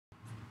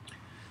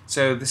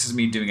So this is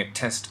me doing a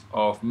test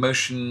of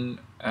motion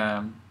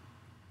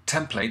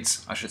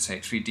templates, I should say,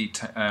 3D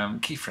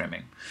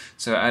keyframing.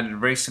 So I added a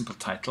very simple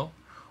title.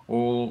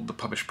 All the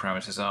published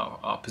parameters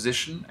are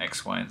position,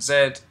 X, Y, and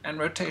Z, and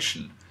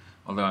rotation,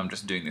 although I'm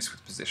just doing this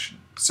with position.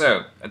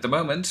 So at the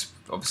moment,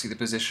 obviously the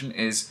position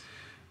is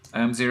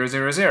 0,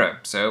 0, 0.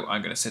 So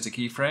I'm going to set a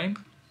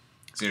keyframe,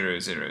 0,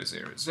 0,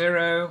 0,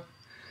 0,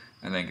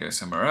 and then go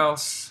somewhere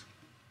else.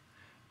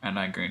 And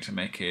I'm going to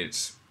make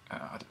it,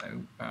 I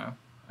don't know,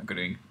 I'm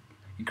going to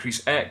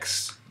increase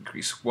X,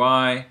 increase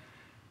Y,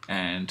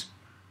 and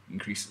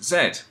increase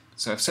Z.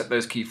 So I've set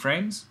those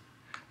keyframes,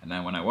 and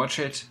now when I watch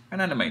it, it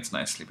animates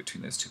nicely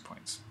between those 2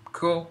 points.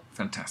 Cool,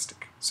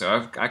 fantastic.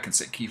 So I can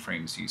set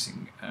keyframes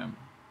using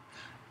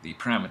the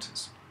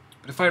parameters.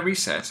 But if I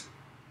reset,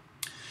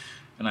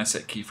 and I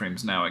set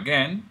keyframes now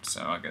again,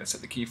 so I'm going to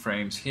set the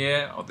keyframes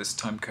here of this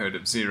time code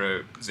of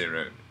 0,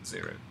 0,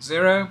 0,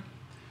 0,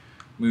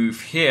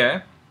 move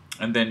here,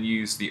 and then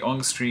use the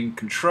on-screen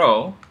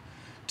control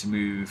to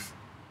move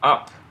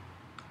up,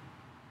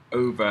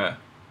 over,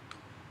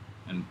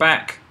 and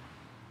back.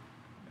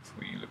 If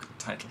we look at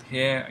the title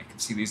here, you can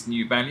see these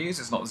new values.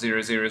 It's not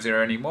 0, 0,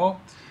 0 anymore.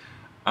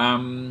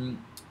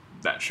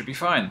 That should be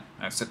fine.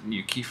 I've set a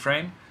new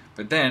keyframe,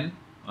 but then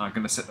I'm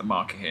going to set the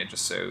marker here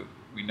just so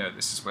we know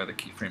this is where the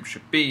keyframe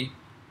should be.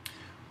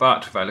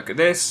 But if I look at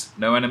this,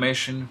 no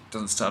animation,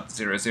 doesn't start at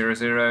 0, 0,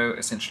 0.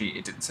 Essentially,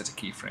 it didn't set a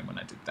keyframe when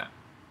I did that.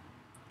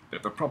 Bit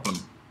of a problem.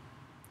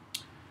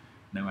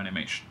 No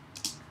animation.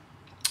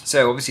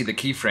 So obviously the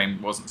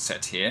keyframe wasn't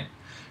set here.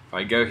 If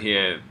I go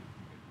here, it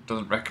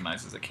doesn't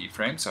recognize as a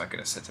keyframe, so I'm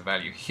going to set a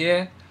value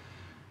here.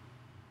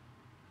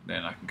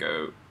 Then I can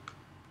go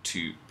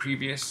to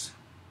previous,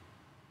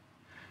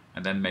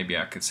 and then maybe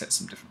I could set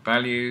some different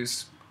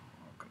values.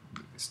 I'm going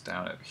to move this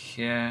down over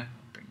here,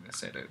 bring this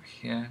Z over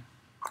here.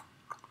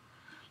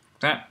 Like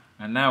that.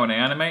 And now when I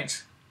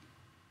animate,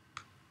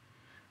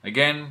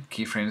 again,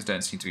 keyframes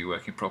don't seem to be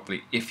working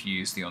properly if you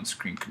use the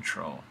on-screen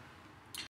control.